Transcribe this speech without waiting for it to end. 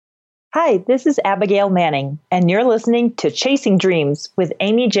Hi, this is Abigail Manning, and you're listening to Chasing Dreams with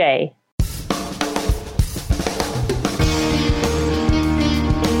Amy J.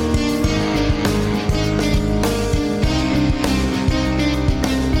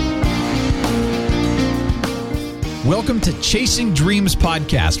 Welcome to Chasing Dreams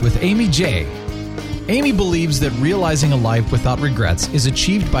podcast with Amy J. Amy believes that realizing a life without regrets is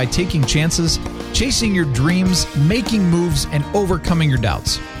achieved by taking chances, chasing your dreams, making moves, and overcoming your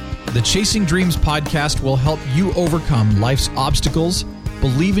doubts. The Chasing Dreams podcast will help you overcome life's obstacles,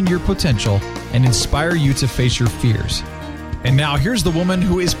 believe in your potential, and inspire you to face your fears. And now here's the woman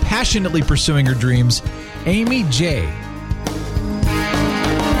who is passionately pursuing her dreams, Amy J.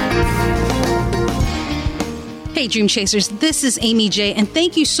 Hey Dream Chasers, this is Amy J, and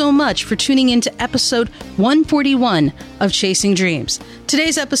thank you so much for tuning in to episode 141 of Chasing Dreams.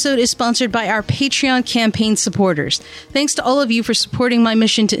 Today's episode is sponsored by our Patreon campaign supporters. Thanks to all of you for supporting my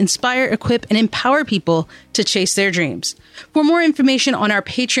mission to inspire, equip, and empower people to chase their dreams. For more information on our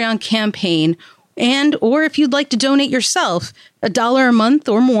Patreon campaign, or if you'd like to donate yourself $1 a month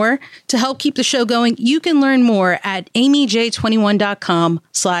or more to help keep the show going, you can learn more at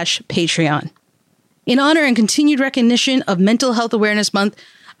amyj21.com/Patreon. In honor and continued recognition of Mental Health Awareness Month,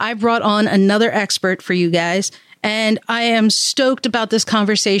 I brought on another expert for you guys, and I am stoked about this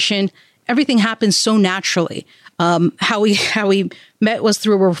conversation. Everything happened so naturally. How we met was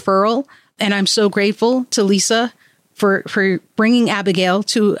through a referral, and I'm so grateful to Lisa for bringing Abigail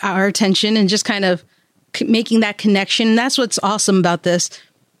to our attention and just kind of making that connection. And that's what's awesome about this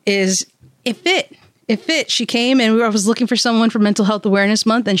is it fit. She came and I was looking for someone for Mental Health Awareness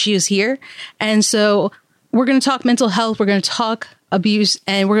Month, and she was here. And so we're going to talk mental health. We're going to talk abuse,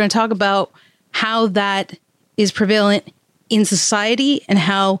 and we're going to talk about how that is prevalent in society and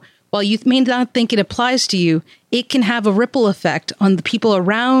how, while you may not think it applies to you, it can have a ripple effect on the people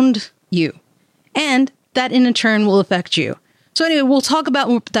around you. And that in turn will affect you. So anyway, we'll talk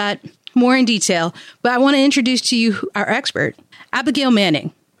about that more in detail. But I want to introduce to you our expert, Abigail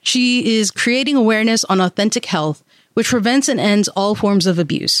Manning. She is creating awareness on authentic health, which prevents and ends all forms of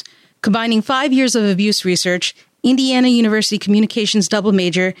abuse. Combining 5 years of abuse research, Indiana University communications double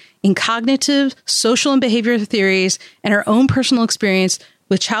major in cognitive, social, and behavioral theories, and her own personal experience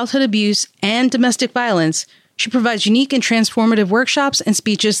with childhood abuse and domestic violence, she provides unique and transformative workshops and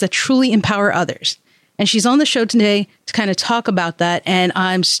speeches that truly empower others. And she's on the show today to kind of talk about that, and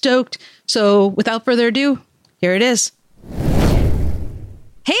I'm stoked. So without further ado, here it is.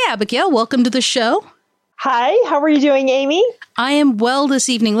 Hey, Abigail, welcome to the show. Hi, how are you doing, Amy? I am well this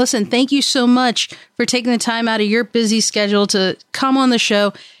evening. Listen, thank you so much for taking the time out of your busy schedule to come on the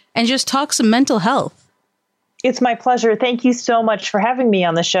show and just talk some mental health. It's my pleasure. Thank you so much for having me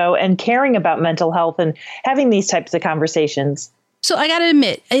on the show and caring about mental health and having these types of conversations. So I got to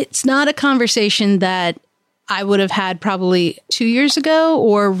admit, it's not a conversation that I would have had probably 2 years ago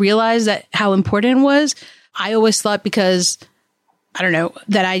or realized that how important it was. I always thought because I don't know,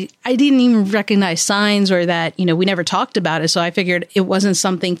 that I didn't even recognize signs or that, we never talked about it. So I figured it wasn't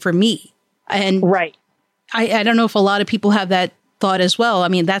something for me. And right. I don't know if a lot of people have that thought as well. I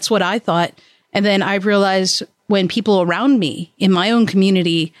mean, that's what I thought. And then I realized when people around me in my own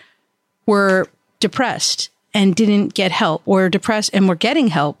community were depressed and didn't get help, or depressed and were getting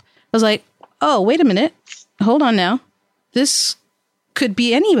help, I was like, oh, wait a minute. Hold on now. This could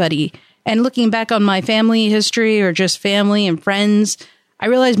be anybody. And looking back on my family history or just family and friends, I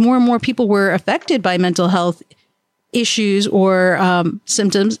realized more and more people were affected by mental health issues or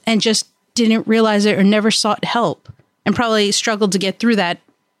symptoms and just didn't realize it or never sought help and probably struggled to get through that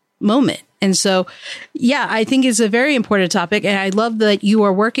moment. And so, yeah, I think it's a very important topic. And I love that you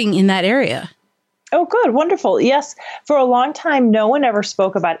are working in that area. Oh, good. Wonderful. Yes. For a long time, no one ever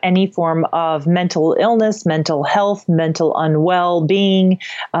spoke about any form of mental illness, mental health, mental unwell being.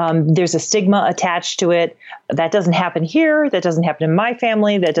 There's a stigma attached to it. That doesn't happen here. That doesn't happen in my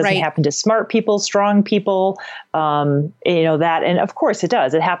family. That doesn't happen to smart people, strong people, that. And of course it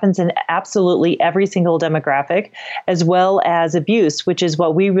does. It happens in absolutely every single demographic, as well as abuse, which is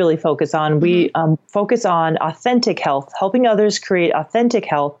what we really focus on. Mm-hmm. We focus on authentic health, helping others create authentic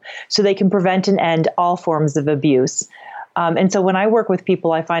health so they can prevent and end all forms of abuse. And so when I work with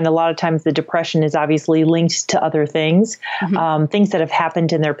people, I find a lot of times the depression is obviously linked to other things. Mm-hmm. Things that have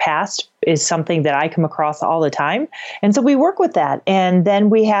happened in their past is something that I come across all the time. And so we work with that. And then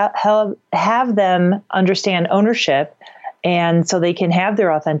we have them understand ownership. And so they can have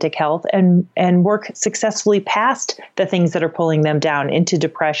their authentic health and work successfully past the things that are pulling them down into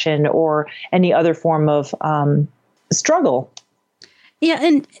depression or any other form of struggle. Yeah.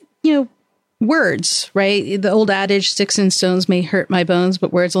 And, words, right? The old adage, sticks and stones may hurt my bones,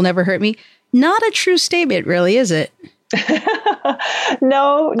 but words will never hurt me. Not a true statement, really, is it?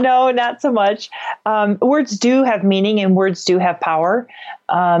 No, not so much. Words do have meaning and words do have power.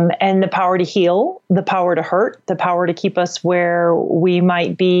 And the power to heal, the power to hurt, the power to keep us where we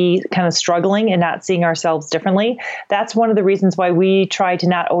might be kind of struggling and not seeing ourselves differently. That's one of the reasons why we try to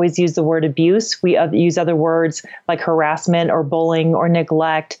not always use the word abuse. We use other words like harassment or bullying or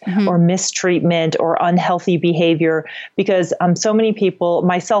neglect or mistreatment or unhealthy behavior, because so many people,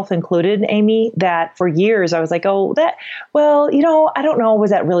 myself included, Amy, that for years I was like, I don't know, was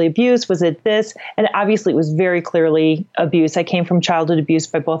that really abuse? Was it this? And obviously it was very clearly abuse. I came from childhood abuse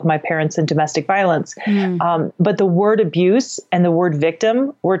by both my parents and domestic violence. But the word abuse and the word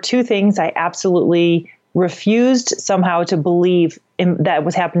victim were two things I absolutely refused somehow to believe that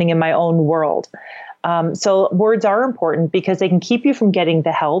was happening in my own world. So words are important because they can keep you from getting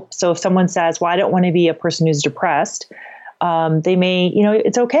the help. So if someone says, well, I don't want to be a person who's depressed, they may,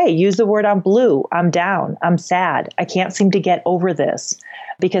 it's okay. Use the word I'm blue, I'm down, I'm sad. I can't seem to get over this,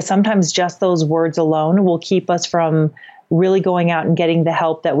 because sometimes just those words alone will keep us from really going out and getting the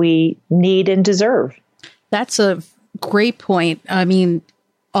help that we need and deserve. That's a great point. I mean,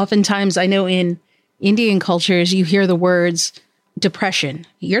 oftentimes I know in Indian cultures, you hear the words depression.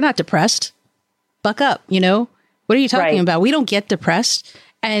 You're not depressed. Buck up. What are you talking about? We don't get depressed.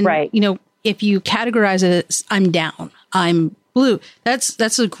 And, if you categorize it as I'm down, I'm blue,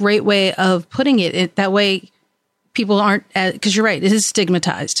 that's a great way of putting it. That way people aren't, because you're right, it is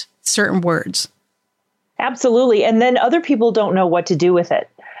stigmatized, certain words. Absolutely. And then other people don't know what to do with it.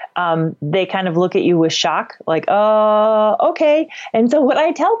 They kind of look at you with shock, like, okay. And so what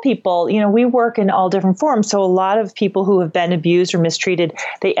I tell people, we work in all different forms. So a lot of people who have been abused or mistreated,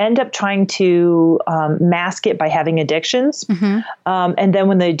 they end up trying to mask it by having addictions. And then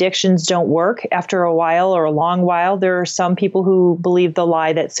when the addictions don't work after a while or a long while, there are some people who believe the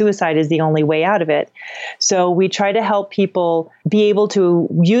lie that suicide is the only way out of it. So we try to help people be able to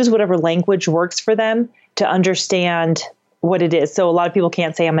use whatever language works for them to understand what it is. So a lot of people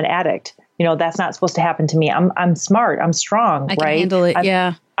can't say I'm an addict. That's not supposed to happen to me. I'm smart. I'm strong. I can handle it.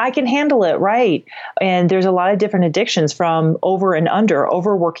 I can handle it. Right. And there's a lot of different addictions, from over and under,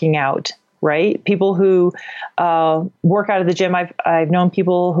 overworking out. Right. People who work out of the gym. I've known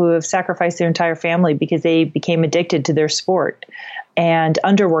people who have sacrificed their entire family because they became addicted to their sport, and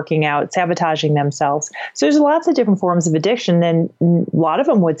underworking out, sabotaging themselves. So there's lots of different forms of addiction. And a lot of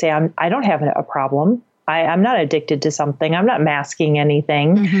them would say, I don't have a problem. I'm not addicted to something. I'm not masking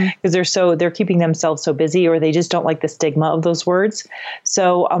anything, because they're keeping themselves so busy, or they just don't like the stigma of those words.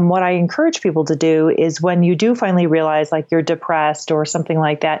 So what I encourage people to do is, when you do finally realize like you're depressed or something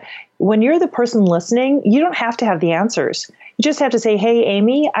like that, when you're the person listening, you don't have to have the answers. You just have to say, hey,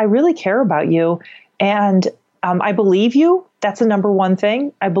 Amy, I really care about you. And I believe you. That's the number one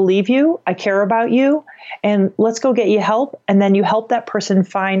thing. I believe you. I care about you. And let's go get you help. And then you help that person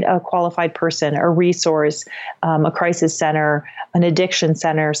find a qualified person, a resource, a crisis center, an addiction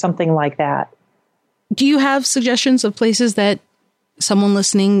center, something like that. Do you have suggestions of places that someone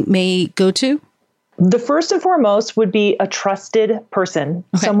listening may go to? The first and foremost would be a trusted person,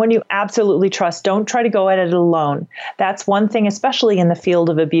 someone you absolutely trust. Don't try to go at it alone. That's one thing, especially in the field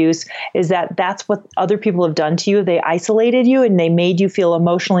of abuse, is that that's what other people have done to you. They isolated you and they made you feel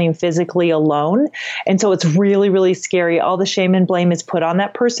emotionally and physically alone. And so it's really, really scary. All the shame and blame is put on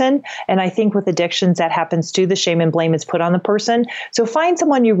that person. And I think with addictions, that happens too. The shame and blame is put on the person. So find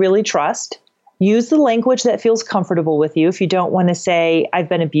someone you really trust. Use the language that feels comfortable with you. If you don't want to say, I've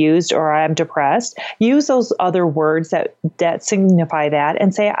been abused or I'm depressed, use those other words that signify that,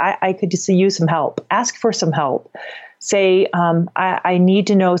 and say, I could just use some help. Ask for some help. Say, I need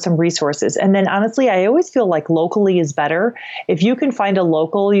to know some resources. And then honestly, I always feel like locally is better. If you can find a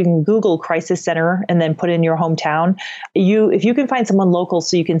local, you can Google crisis center and then put in your hometown. If you can find someone local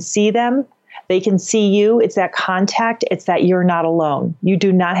so you can see them, they can see you. It's that contact. It's that you're not alone. You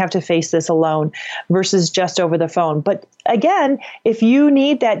do not have to face this alone, versus just over the phone. But again, if you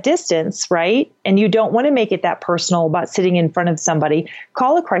need that distance, right, and you don't want to make it that personal about sitting in front of somebody,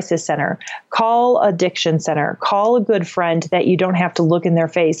 call a crisis center, call addiction center, call a good friend that you don't have to look in their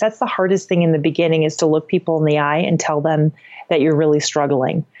face. That's the hardest thing in the beginning, is to look people in the eye and tell them that you're really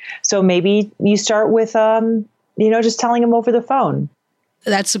struggling. So maybe you start with, just telling them over the phone.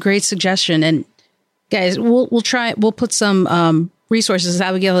 That's a great suggestion. And guys, we'll put some resources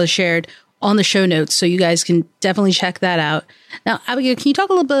Abigail has shared on the show notes, so you guys can definitely check that out. Now, Abigail, can you talk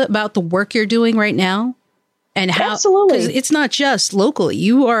a little bit about the work you're doing right now, and how? Absolutely. Because it's not just locally.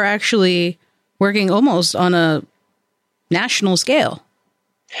 You are actually working almost on a national scale.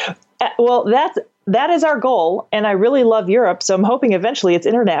 Well, that is our goal. And I really love Europe. So I'm hoping eventually it's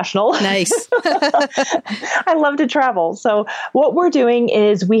international. Nice. I love to travel. So what we're doing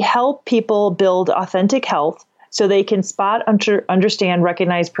is we help people build authentic health so they can spot, understand,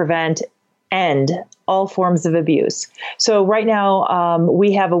 recognize, prevent, end all forms of abuse. So right now,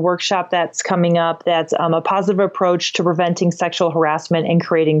 we have a workshop that's coming up that's a positive approach to preventing sexual harassment and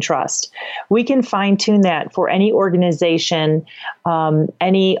creating trust. We can fine tune that for any organization,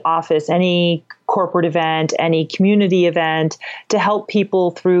 any office, any corporate event, any community event to help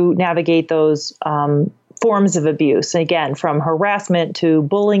people navigate those forms of abuse. Again, from harassment to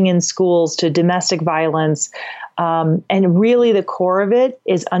bullying in schools to domestic violence. And really the core of it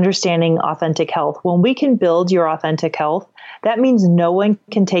is understanding authentic health. When we can build your authentic health, that means no one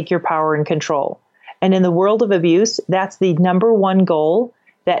can take your power and control. And in the world of abuse, that's the number one goal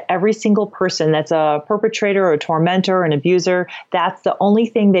that every single person that's a perpetrator or a tormentor, an abuser, that's the only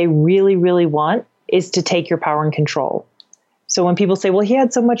thing they really, really want is to take your power and control. So when people say, well, he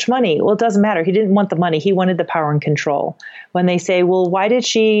had so much money, well, it doesn't matter. He didn't want the money. He wanted the power and control. When they say, well, why did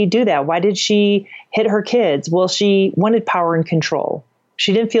she do that? Why did she hit her kids? Well, she wanted power and control.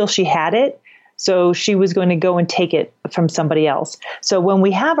 She didn't feel she had it. So she was going to go and take it from somebody else. So when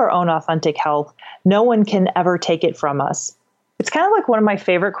we have our own authentic health, no one can ever take it from us. It's kind of like one of my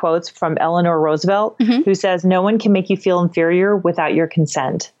favorite quotes from Eleanor Roosevelt, who says, no one can make you feel inferior without your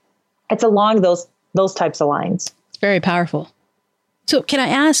consent. It's along those types of lines. It's very powerful. So can I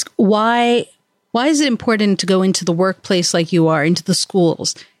ask why is it important to go into the workplace like you are, into the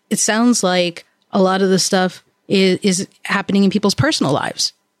schools? It sounds like a lot of the stuff is happening in people's personal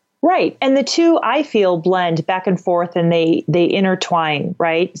lives. Right. And the two, I feel, blend back and forth and they intertwine,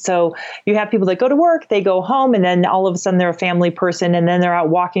 right? So you have people that go to work, they go home, and then all of a sudden they're a family person, and then they're out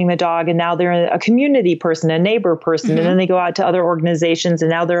walking the dog, and now they're a community person, a neighbor person, and then they go out to other organizations, and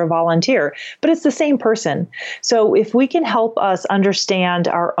now they're a volunteer. But it's the same person. So if we can help us understand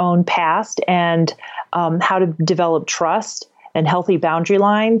our own past and how to develop trust and healthy boundary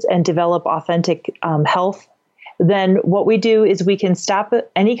lines and develop authentic health, then what we do is we can stop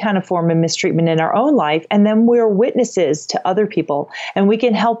any kind of form of mistreatment in our own life, and then we're witnesses to other people, and we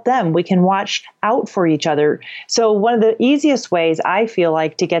can help them. We can watch out for each other. So one of the easiest ways I feel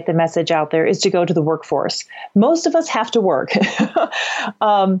like to get the message out there is to go to the workforce. Most of us have to work.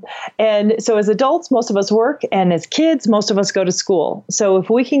 And so as adults, most of us work, and as kids, most of us go to school. So if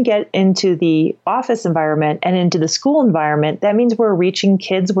we can get into the office environment and into the school environment, that means we're reaching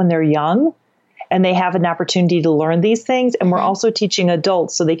kids when they're young, and they have an opportunity to learn these things. And we're also teaching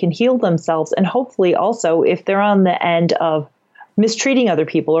adults so they can heal themselves. And hopefully also, if they're on the end of mistreating other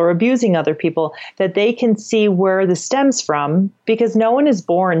people or abusing other people, that they can see where this stems from, because no one is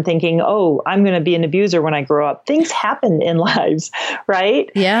born thinking, oh, I'm going to be an abuser when I grow up. Things happen in lives,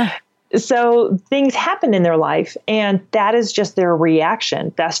 right? Yeah. So things happen in their life, and that is just their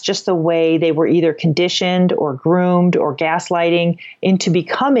reaction. That's just the way they were either conditioned or groomed or gaslighting into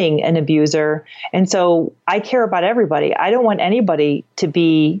becoming an abuser. And so I care about everybody. I don't want anybody to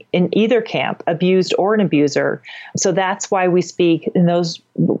be in either camp, abused or an abuser. So that's why we speak in those.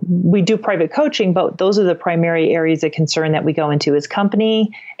 We do private coaching, but those are the primary areas of concern that we go into is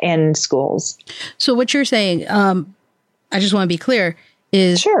company and schools. So what you're saying, I just want to be clear,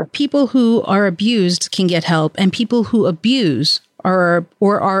 is Sure. People who are abused can get help, and people who abuse or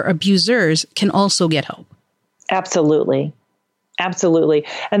are abusers can also get help. Absolutely. Absolutely.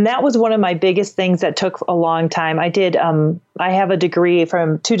 And that was one of my biggest things that took a long time. I have two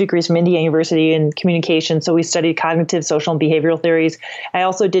degrees from Indiana University in communication. So we studied cognitive, social, and behavioral theories. I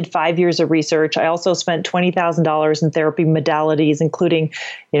also did 5 years of research. I also spent $20,000 in therapy modalities, including,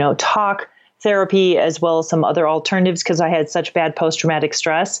 talk therapy, as well as some other alternatives, because I had such bad post-traumatic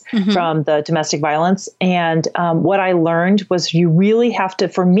stress from the domestic violence. And what I learned was you really have to,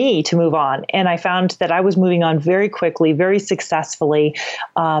 for me to move on. And I found that I was moving on very quickly, very successfully,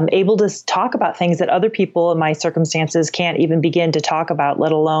 able to talk about things that other people in my circumstances can't even begin to talk about,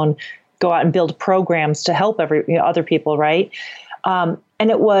 let alone go out and build programs to help other people, right? And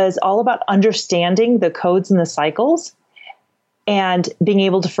it was all about understanding the codes and the cycles and being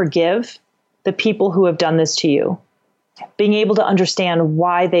able to forgive the people who have done this to you, being able to understand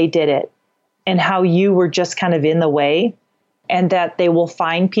why they did it and how you were just kind of in the way, and that they will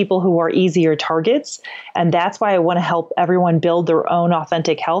find people who are easier targets. And that's why I want to help everyone build their own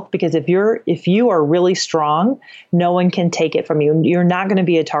authentic health, because if you are really strong, no one can take it from you. You're not going to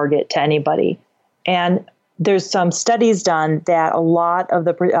be a target to anybody. And there's some studies done that a lot of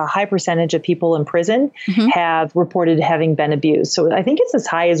a high percentage of people in prison have reported having been abused. So I think it's as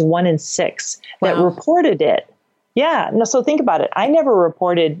high as 1 in 6 that reported it. Yeah. No, so think about it. I never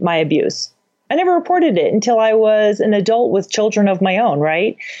reported my abuse. I never reported it until I was an adult with children of my own,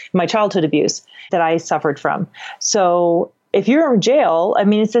 right? My childhood abuse that I suffered from. So if you're in jail, I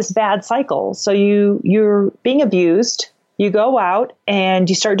mean, it's this bad cycle. So you're being abused. You go out and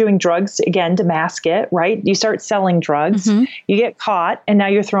you start doing drugs again to mask it, right? You start selling drugs. Mm-hmm. You get caught, and now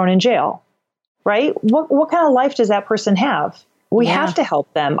you're thrown in jail, right? What kind of life does that person have? We have to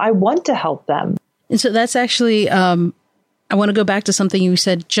help them. I want to help them. And so that's actually, I want to go back to something you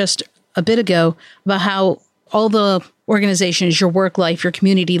said just a bit ago about how all the organizations, your work life, your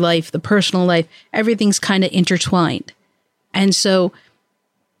community life, the personal life, everything's kind of intertwined. And so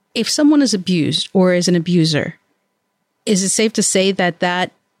if someone is abused or is an abuser, is it safe to say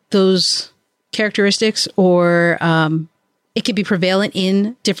that those characteristics or it could be prevalent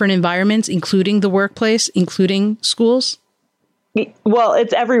in different environments, including the workplace, including schools? Well,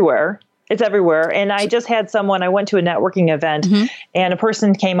 it's everywhere. It's everywhere. And I just had I went to a networking event and a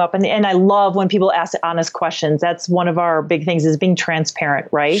person came up and I love when people ask honest questions. That's one of our big things is being transparent,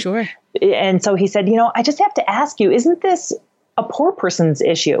 right? Sure. And so he said, I just have to ask you, isn't this a poor person's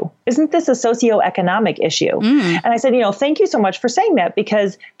issue? Isn't this a socioeconomic issue? And I said, thank you so much for saying that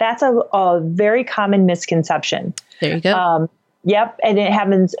because that's a very common misconception. There you go. Yep. And it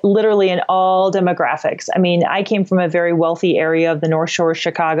happens literally in all demographics. I mean, I came from a very wealthy area of the North Shore of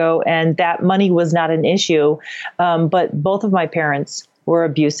Chicago, and that money was not an issue. But both of my parents were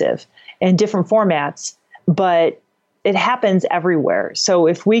abusive in different formats, but it happens everywhere. So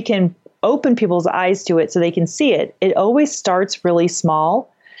if we can open people's eyes to it so they can see it, it always starts really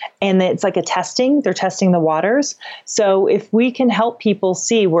small. And it's like they're testing the waters. So if we can help people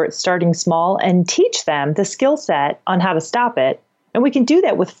see where it's starting small and teach them the skill set on how to stop it, and we can do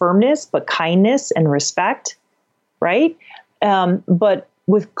that with firmness, but kindness and respect, right? But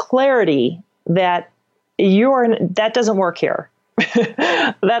with clarity that that doesn't work here.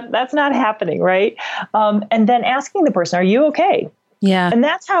 That's not happening, right? And then asking the person, are you okay? Yeah. And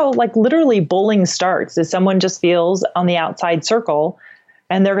that's how literally bullying starts is someone just feels on the outside circle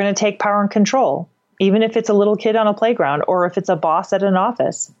and they're going to take power and control, even if it's a little kid on a playground or if it's a boss at an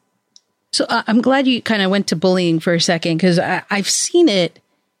office. So I'm glad you kind of went to bullying for a second because I've seen it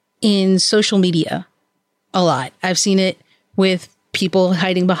in social media a lot. I've seen it with people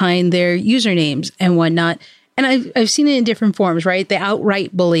hiding behind their usernames and whatnot. And I've seen it in different forms, right? The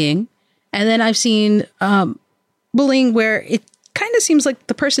outright bullying. And then I've seen bullying where it kind of seems like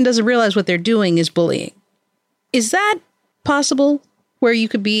the person doesn't realize what they're doing is bullying. Is that possible? Where you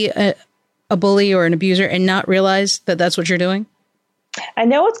could be a bully or an abuser and not realize that that's what you're doing? I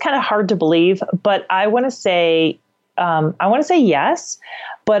know it's kind of hard to believe, but I want to say yes.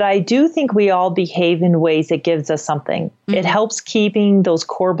 But I do think we all behave in ways that gives us something. Mm-hmm. It helps keeping those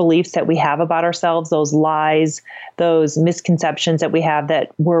core beliefs that we have about ourselves, those lies, those misconceptions that we have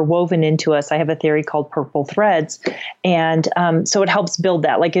that were woven into us. I have a theory called purple threads. And so it helps build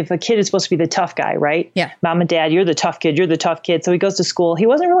that. Like if a kid is supposed to be the tough guy, right? Yeah. Mom and dad, you're the tough kid. You're the tough kid. So he goes to school. He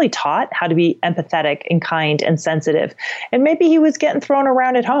wasn't really taught how to be empathetic and kind and sensitive. And maybe he was getting thrown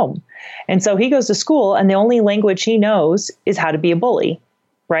around at home. And so he goes to school and the only language he knows is how to be a bully.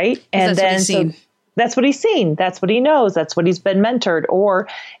 Right. And then that's what he's seen. That's what he knows. That's what he's been mentored. Or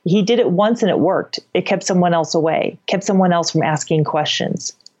he did it once and it worked. It kept someone else away, kept someone else from asking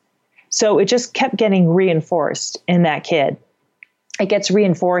questions. So it just kept getting reinforced in that kid. It gets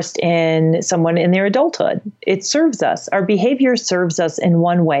reinforced in someone in their adulthood. It serves us. Our behavior serves us in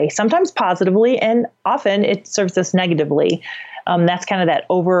one way, sometimes positively, and often it serves us negatively. That's kind of that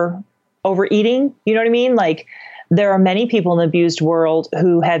overeating. You know what I mean? Like, there are many people in the abused world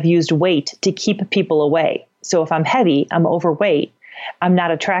who have used weight to keep people away. So if I'm heavy, I'm overweight, I'm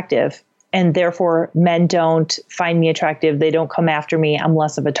not attractive, and therefore men don't find me attractive. They don't come after me. I'm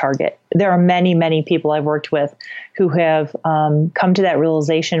less of a target. There are many, many people I've worked with who have come to that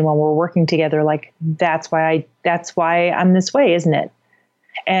realization when we're working together. Like, that's why I'm this way, isn't it?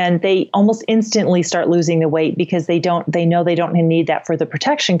 And they almost instantly start losing the weight because they know they don't need that for the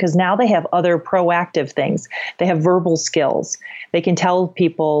protection because now they have other proactive things. They have verbal skills. They can tell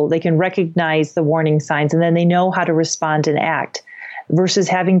people, they can recognize the warning signs, and then they know how to respond and act versus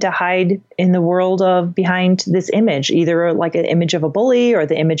having to hide in the world of behind this image, either like an image of a bully or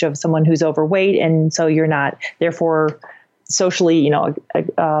the image of someone who's overweight. And so you're not therefore socially,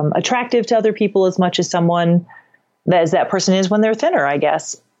 attractive to other people as much as someone that person is when they're thinner, I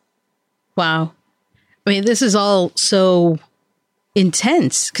guess. Wow. I mean, this is all so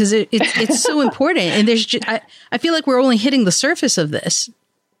intense because it's so important. And there's I feel like we're only hitting the surface of this.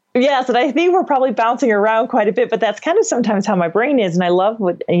 Yes, and I think we're probably bouncing around quite a bit, but that's kind of sometimes how my brain is. And I love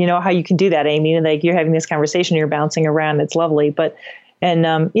how you can do that, Amy. And like you're having this conversation, you're bouncing around. It's lovely.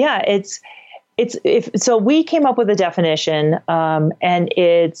 So we came up with a definition, and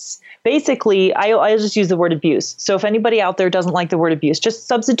it's basically, I'll just use the word abuse. So if anybody out there doesn't like the word abuse, just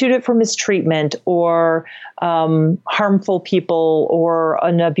substitute it for mistreatment or harmful people or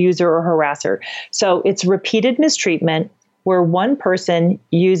an abuser or harasser. So it's repeated mistreatment, where one person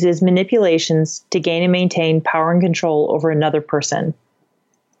uses manipulations to gain and maintain power and control over another person.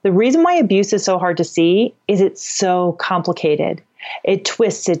 The reason why abuse is so hard to see is it's so complicated. It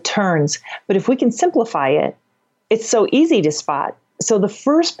twists, it turns. But if we can simplify it, it's so easy to spot. So the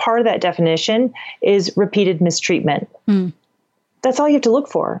first part of that definition is repeated mistreatment. That's all you have to look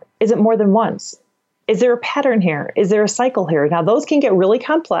for. Is it more than once? Is there a pattern here? Is there a cycle here? Now, those can get really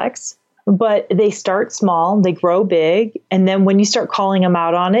complex, but they start small, they grow big, and then when you start calling them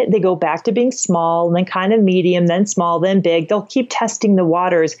out on it, they go back to being small, and then kind of medium, then small, then big. They'll keep testing the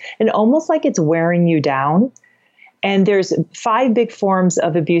waters, and almost like it's wearing you down. And there's 5 big forms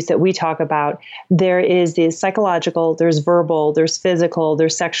of abuse that we talk about. There is the psychological, there's verbal, there's physical,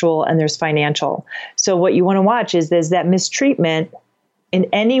 there's sexual, and there's financial. So what you want to watch is that mistreatment in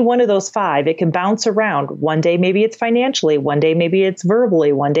any one of those 5. It can bounce around. One day, maybe it's financially. One day, maybe it's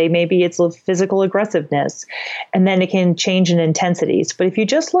verbally. One day, maybe it's physical aggressiveness. And then it can change in intensities. But if you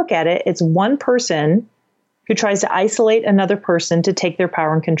just look at it, it's one person who tries to isolate another person to take their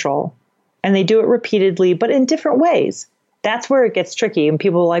power and control. And they do it repeatedly, but in different ways. That's where it gets tricky. And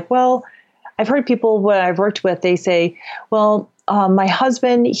people are like, well, I've heard people what I've worked with, they say, well, my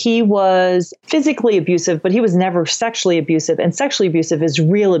husband, he was physically abusive, but he was never sexually abusive. And sexually abusive is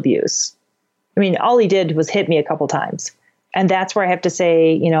real abuse. I mean, all he did was hit me a couple times. And that's where I have to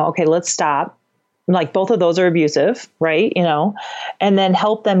say, okay, let's stop. Like both of those are abusive, right? And then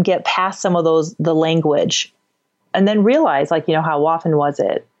help them get past some of the language. And then realize, how often was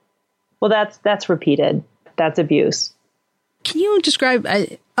it? Well, that's repeated. That's abuse. Can you describe,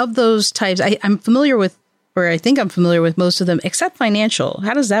 of those types, I'm familiar with, or I think I'm familiar with most of them, except financial.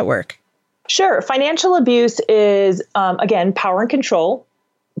 How does that work? Sure. Financial abuse is, again, power and control.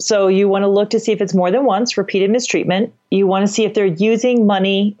 So you want to look to see if it's more than once, repeated mistreatment. You want to see if they're using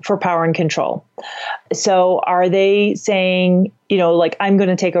money for power and control. So are they saying, I'm going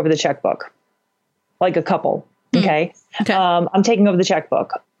to take over the checkbook, like a couple. Okay. Okay. I'm taking over the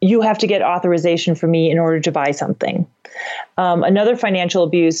checkbook. You have to get authorization from me in order to buy something. Another financial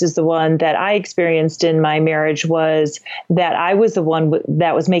abuse is the one that I experienced in my marriage, was that I was the one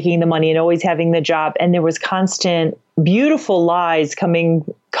that was making the money and always having the job. And there was constant beautiful lies coming,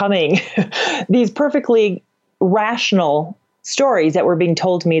 these perfectly rational stories that were being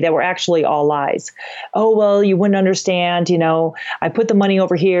told to me that were actually all lies. Oh, well, you wouldn't understand, I put the money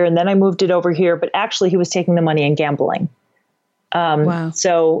over here and then I moved it over here, but actually he was taking the money and gambling. Wow.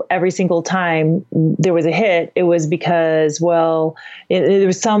 So every single time there was a hit, it was because, there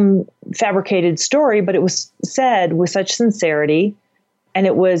was some fabricated story, but it was said with such sincerity, and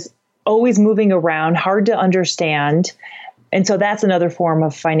it was always moving around, hard to understand. And so that's another form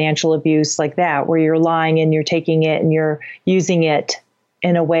of financial abuse like that, where you're lying and you're taking it and you're using it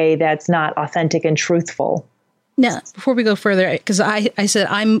in a way that's not authentic and truthful. Now, before we go further, because I said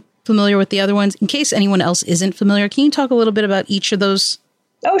I'm familiar with the other ones, in case anyone else isn't familiar, can you talk a little bit about each of those?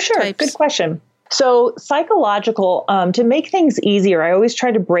 Oh, sure. Types? Good question. So psychological, to make things easier, I always try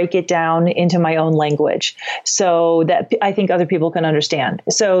to break it down into my own language so that I think other people can understand.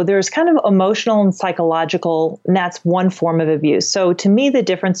 So there's kind of emotional and psychological, and that's one form of abuse. So to me, the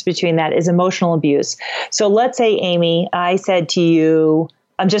difference between that is emotional abuse. So let's say, Amy, I said to you,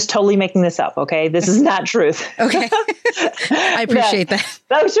 I'm just totally making this up, okay? This is not truth. Okay. I appreciate that.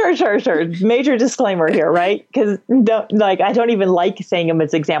 Oh, sure. Major disclaimer here, right? Because I don't even like saying them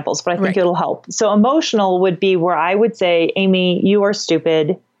as examples, but I think it'll help. So emotional would be where I would say, Amy, you are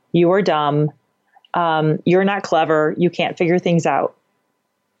stupid. You are dumb. You're not clever. You can't figure things out.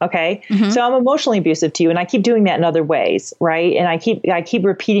 Okay. Mm-hmm. So I'm emotionally abusive to you, and I keep doing that in other ways, right? And I keep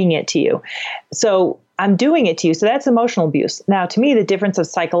repeating it to you. So I'm doing it to you. So that's emotional abuse. Now, to me, the difference of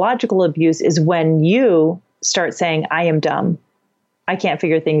psychological abuse is when you start saying, I am dumb. I can't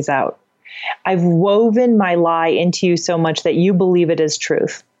figure things out. I've woven my lie into you so much that you believe it as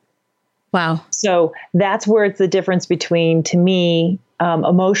truth. Wow. So that's where it's the difference between, to me,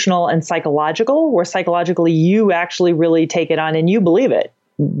 emotional and psychological, where psychologically you actually really take it on and you believe it.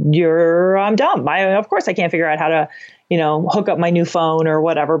 I'm dumb. Of course I can't figure out how to, hook up my new phone or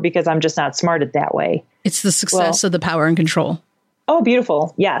whatever, because I'm just not smart at that way. It's the success of the power and control. Oh,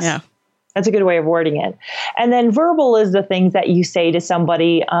 beautiful. Yes. Yeah. That's a good way of wording it. And then verbal is the things that you say to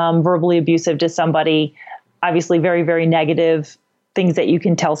somebody, verbally abusive to somebody, obviously very, very negative things that you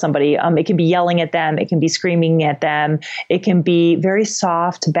can tell somebody. It can be yelling at them. It can be screaming at them. It can be very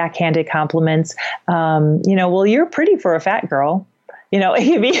soft, backhanded compliments. Well, you're pretty for a fat girl. It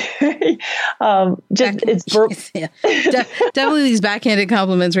can be definitely these backhanded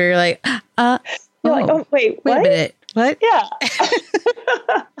compliments where you're like, wait, what? Wait a minute. What? Yeah.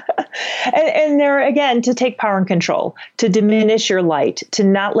 and they're, again, to take power and control, to diminish your light, to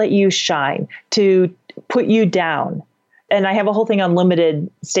not let you shine, to put you down. And I have a whole thing on limited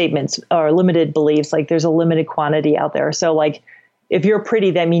statements or limited beliefs. Like there's a limited quantity out there. So like, if you're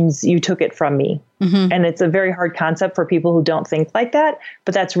pretty, that means you took it from me. Mm-hmm. And it's a very hard concept for people who don't think like that.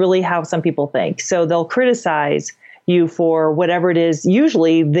 But that's really how some people think. So they'll criticize you for whatever it is.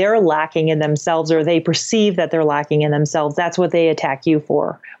 Usually they're lacking in themselves, or they perceive that they're lacking in themselves. That's what they attack you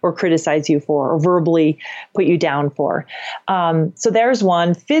for, or criticize you for, or verbally put you down for. So there's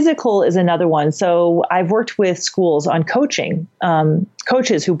one. Physical is another one. So I've worked with schools on coaching,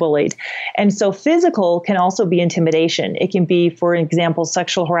 coaches who bullied. And so physical can also be intimidation. It can be, for example,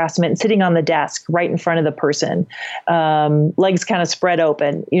 sexual harassment, sitting on the desk right in front of the person, legs kind of spread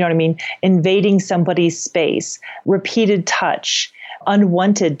open, you know what I mean? Invading somebody's space, repeated touch,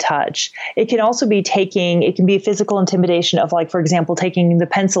 unwanted touch. It can also be it can be physical intimidation of, like, for example, taking the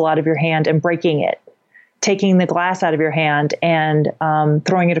pencil out of your hand and breaking it, taking the glass out of your hand and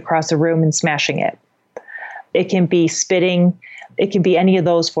throwing it across the room and smashing it. It can be spitting. It can be any of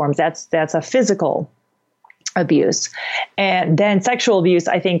those forms. That's a physical abuse. And then sexual abuse,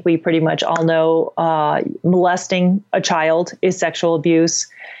 I think we pretty much all know, molesting a child is sexual abuse.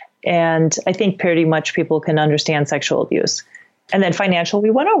 And I think pretty much people can understand sexual abuse. And then financial, we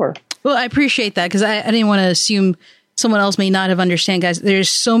went over. Well, I appreciate that, because I didn't want to assume someone else may not have understand, guys. There's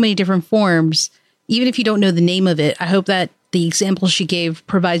so many different forms. Even if you don't know the name of it, I hope that the example she gave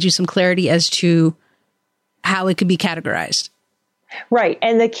provides you some clarity as to how it could be categorized. Right.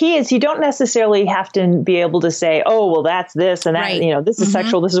 And the key is you don't necessarily have to be able to say, oh, well, that's this and that, right. This is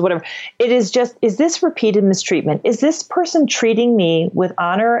sexual, this is whatever. It is just, is this repeated mistreatment? Is this person treating me with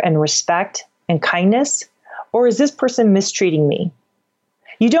honor and respect and kindness? Or is this person mistreating me?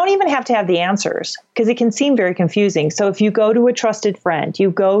 You don't even have to have the answers, because it can seem very confusing. So if you go to a trusted friend,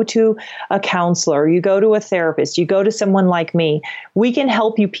 you go to a counselor, you go to a therapist, you go to someone like me, we can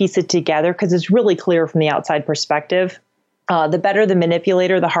help you piece it together, because it's really clear from the outside perspective. The better the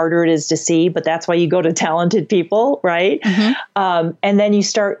manipulator, the harder it is to see. But that's why you go to talented people, right? Mm-hmm. And then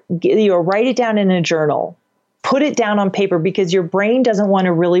you write it down in a journal. Put it down on paper, because your brain doesn't want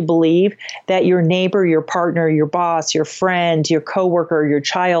to really believe that your neighbor, your partner, your boss, your friend, your coworker, your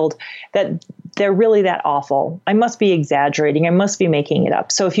child, that they're really that awful. I must be exaggerating. I must be making it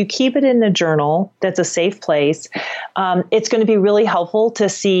up. So if you keep it in a journal, that's a safe place. It's going to be really helpful to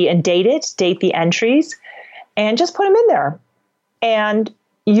see and date the entries, and just put them in there. And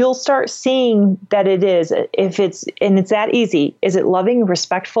you'll start seeing that it is, and it's that easy. Is it loving,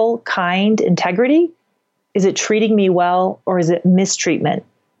 respectful, kind, integrity? Is it treating me well, or is it mistreatment?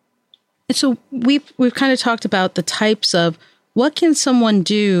 And so we've kind of talked about the types of what can someone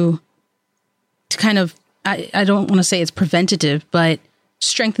do to kind of, I don't want to say it's preventative, but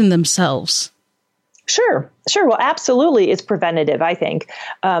strengthen themselves. Sure. Well, absolutely. It's preventative, I think.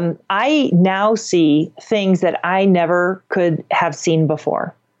 I now see things that I never could have seen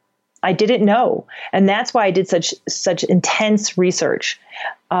before. I didn't know. And that's why I did such intense research.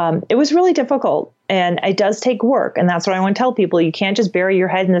 It was really difficult, and it does take work. And that's what I want to tell people. You can't just bury your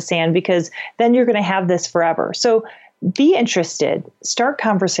head in the sand, because then you're going to have this forever. So be interested, start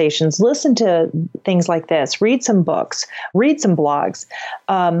conversations, listen to things like this, read some books, read some blogs,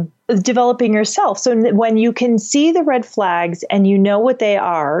 developing yourself. So when you can see the red flags and you know what they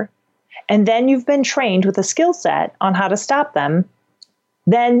are, and then you've been trained with a skill set on how to stop them,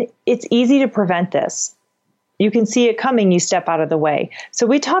 then it's easy to prevent this. You can see it coming, you step out of the way. So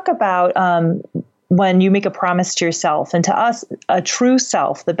we talk about when you make a promise to yourself, and to us, a true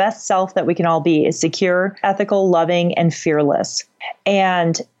self, the best self that we can all be, is secure, ethical, loving, and fearless.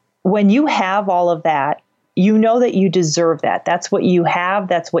 And when you have all of that, you know that you deserve that. That's what you have.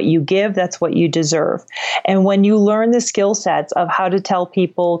 That's what you give. That's what you deserve. And when you learn the skill sets of how to tell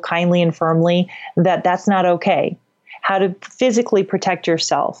people kindly and firmly that that's not okay, how to physically protect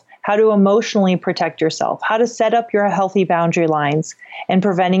yourself, how to emotionally protect yourself, how to set up your healthy boundary lines and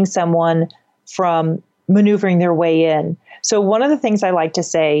preventing someone from maneuvering their way in. So one of the things I like to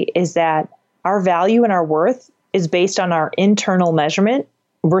say is that our value and our worth is based on our internal measurement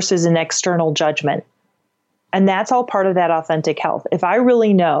versus an external judgment. And that's all part of that authentic health. If I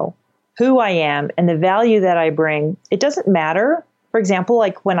really know who I am and the value that I bring, it doesn't matter. For example,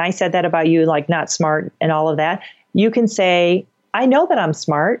 like when I said that about you, like not smart and all of that, you can say, I know that I'm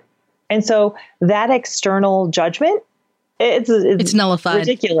smart. And so that external judgment, it's nullified.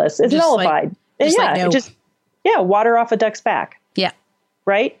 Ridiculous. It's just nullified. Water off a duck's back. Yeah.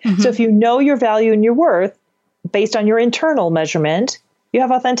 Right. Mm-hmm. So if you know your value and your worth based on your internal measurement, you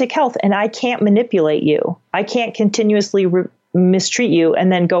have authentic health, and I can't manipulate you. I can't continuously mistreat you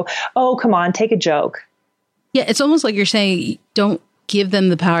and then go, oh, come on, take a joke. Yeah. It's almost like you're saying, don't give them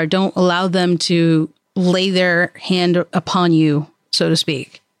the power. Don't allow them to lay their hand upon you, so to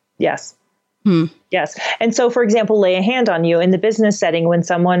speak. Yes. Yes. And so, for example, lay a hand on you in the business setting when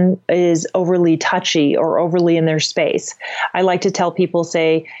someone is overly touchy or overly in their space. I like to tell people,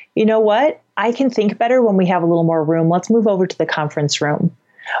 say, you know what? I can think better when we have a little more room. Let's move over to the conference room.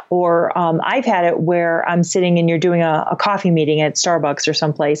 Or I've had it where I'm sitting and you're doing a coffee meeting at Starbucks or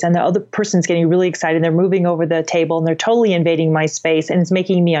someplace, and the other person's getting really excited. And they're moving over the table and they're totally invading my space and it's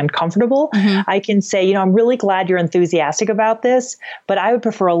making me uncomfortable. Mm-hmm. I can say, you know, I'm really glad you're enthusiastic about this, but I would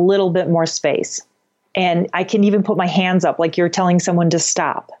prefer a little bit more space. And I can even put my hands up like you're telling someone to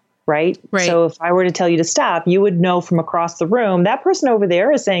stop. Right. So if I were to tell you to stop, you would know from across the room, that person over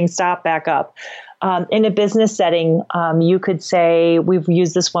there is saying, stop, back up. In a business setting, you could say, we've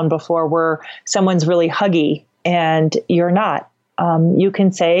used this one before where someone's really huggy and you're not. You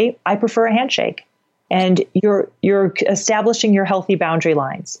can say, I prefer a handshake, and you're establishing your healthy boundary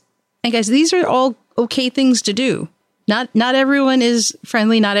lines. And guys, these are all okay things to do. Not everyone is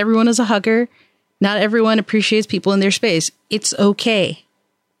friendly. Not everyone is a hugger. Not everyone appreciates people in their space. It's okay.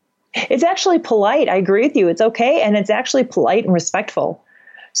 It's actually polite. I agree with you. It's okay. And it's actually polite and respectful.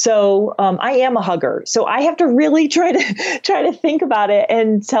 So I am a hugger. So I have to really try to think about it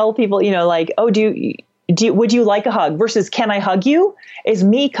and tell people, you know, like, oh, would you like a hug versus can I hug you is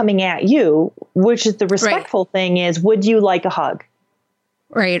me coming at you, which is the respectful thing is, would you like a hug?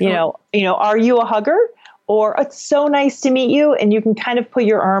 Right. You know, are you a hugger? Or it's so nice to meet you. And you can kind of put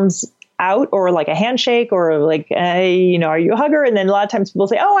your arms out, or like a handshake, or like, hey, you know, are you a hugger? And then a lot of times people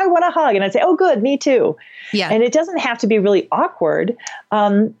say, oh, I want a hug. And I say, oh, good, me too. Yeah. And it doesn't have to be really awkward,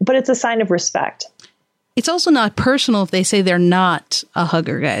 but it's a sign of respect. It's also not personal if they say they're not a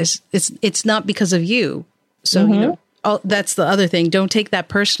hugger, guys. It's not because of you. So, you know, that's the other thing. Don't take that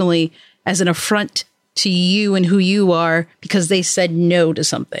personally as an affront to you and who you are because they said no to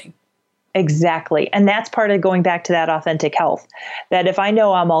something. Exactly. And that's part of going back to that authentic health, that if I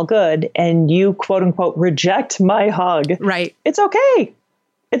know I'm all good and you quote unquote reject my hug, right? It's okay.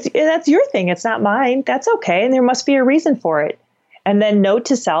 That's your thing. It's not mine. That's okay. And there must be a reason for it. And then note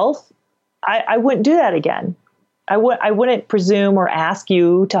to self, I wouldn't do that again. I wouldn't presume or ask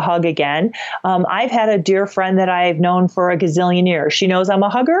you to hug again. I've had a dear friend that I've known for a gazillion years. She knows I'm a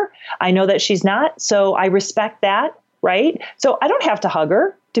hugger. I know that she's not. So I respect that. Right. So I don't have to hug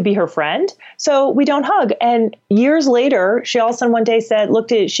her to be her friend. So we don't hug. And years later, she all of a sudden one day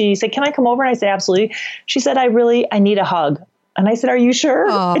she said, can I come over? And I said, absolutely. She said, I need a hug. And I said, are you sure?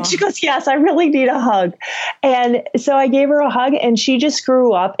 Aww. And she goes, yes, I really need a hug. And so I gave her a hug, and she just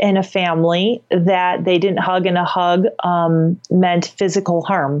grew up in a family that they didn't hug, and a hug meant physical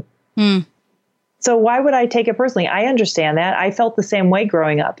harm. So why would I take it personally? I understand that. I felt the same way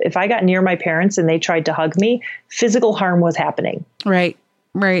growing up. If I got near my parents and they tried to hug me, physical harm was happening. Right.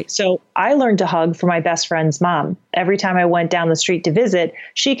 So I learned to hug from my best friend's mom. Every time I went down the street to visit,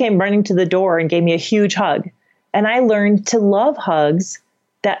 she came running to the door and gave me a huge hug. And I learned to love hugs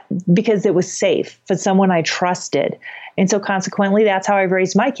because it was safe for someone I trusted. And so consequently, that's how I've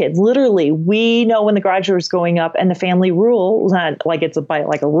raised my kids. Literally, we know when the garage door is going up and the family rule, not like it's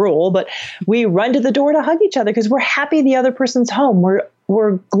like a rule, but we run to the door to hug each other because we're happy the other person's home.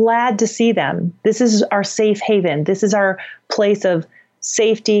 We're glad to see them. This is our safe haven. This is our place of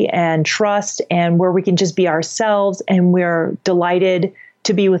safety and trust, and where we can just be ourselves, and we're delighted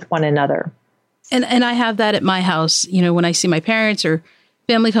to be with one another. And I have that at my house. You know, when I see my parents or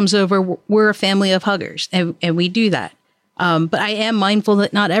family comes over, we're a family of huggers, and we do that. But I am mindful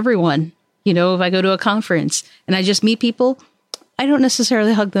that not everyone, you know, if I go to a conference and I just meet people, I don't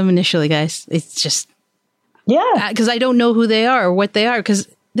necessarily hug them initially, guys. It's just, because I don't know who they are or what they are, because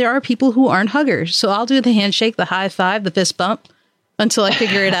there are people who aren't huggers. So I'll do the handshake, the high five, the fist bump until I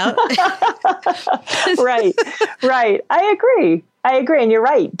figure it out. Right. I agree. And you're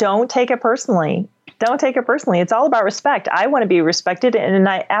right. Don't take it personally. It's all about respect. I want to be respected, and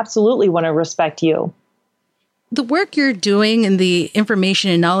I absolutely want to respect you. The work you're doing and the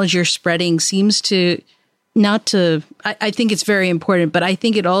information and knowledge you're spreading seems to I think it's very important, but I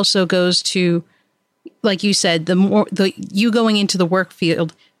think it also goes to, like you said, you going into the work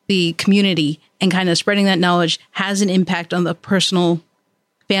field, the community and kind of spreading that knowledge has an impact on the personal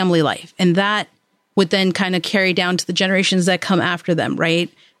family life. And that would then kind of carry down to the generations that come after them, right?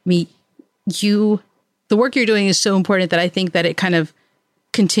 I mean, the work you're doing is so important that I think that it kind of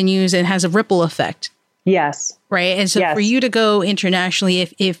continues and has a ripple effect. Yes. Right. And so for you to go internationally,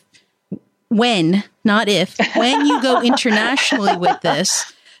 when you go internationally with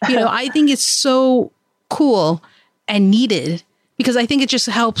this, I think it's so cool and needed, because I think it just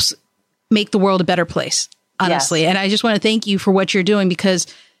helps make the world a better place, honestly. Yes. And I just want to thank you for what you're doing, because,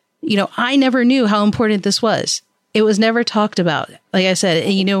 I never knew how important this was. It was never talked about. Like I said,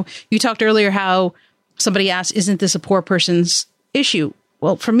 you talked earlier how somebody asked, isn't this a poor person's issue?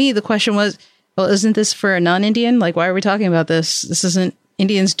 Well, for me, the question was, well, isn't this for a non-Indian? Like, why are we talking about this? This isn't,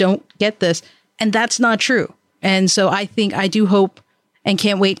 Indians don't get this. And that's not true. And so I do hope and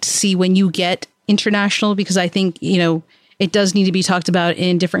can't wait to see when you get international, because I think, it does need to be talked about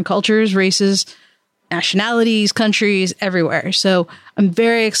in different cultures, races, nationalities, countries, everywhere. So I'm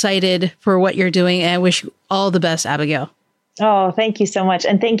very excited for what you're doing, and I wish you all the best, Abigail. Oh, thank you so much.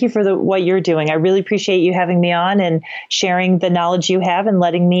 And thank you for what you're doing. I really appreciate you having me on and sharing the knowledge you have and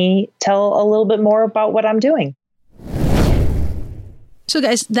letting me tell a little bit more about what I'm doing. So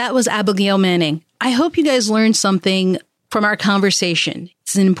guys, that was Abigail Manning. I hope you guys learned something from our conversation.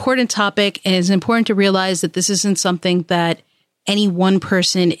 It's an important topic, and it's important to realize that this isn't something that any one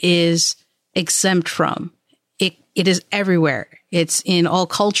person is exempt from. It is everywhere. It's in all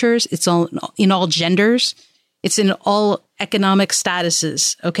cultures. It's in all genders. It's in all economic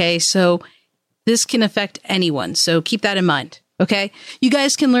statuses. Okay. So this can affect anyone. So keep that in mind. Okay. You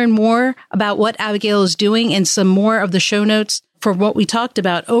guys can learn more about what Abigail is doing and some more of the show notes for what we talked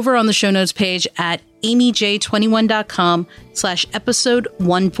about over on the show notes page at amyj21.com/episode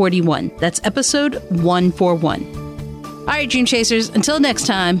 141. That's episode 141. All right, Dream Chasers, until next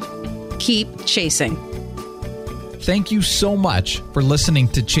time, keep chasing. Thank you so much for listening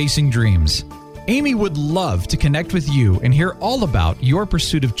to Chasing Dreams. Amy would love to connect with you and hear all about your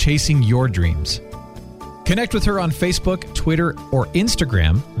pursuit of chasing your dreams. Connect with her on Facebook, Twitter, or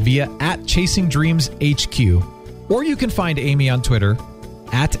Instagram via @ChasingDreamsHQ. Or you can find Amy on Twitter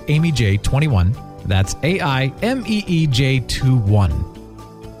 @AmyJ21. That's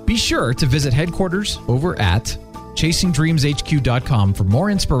AIMEEJ21. Be sure to visit headquarters over at ChasingDreamsHQ.com for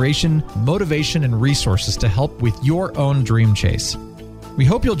more inspiration, motivation, and resources to help with your own dream chase. We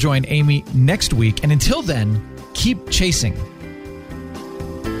hope you'll join Amy next week, and until then, keep chasing.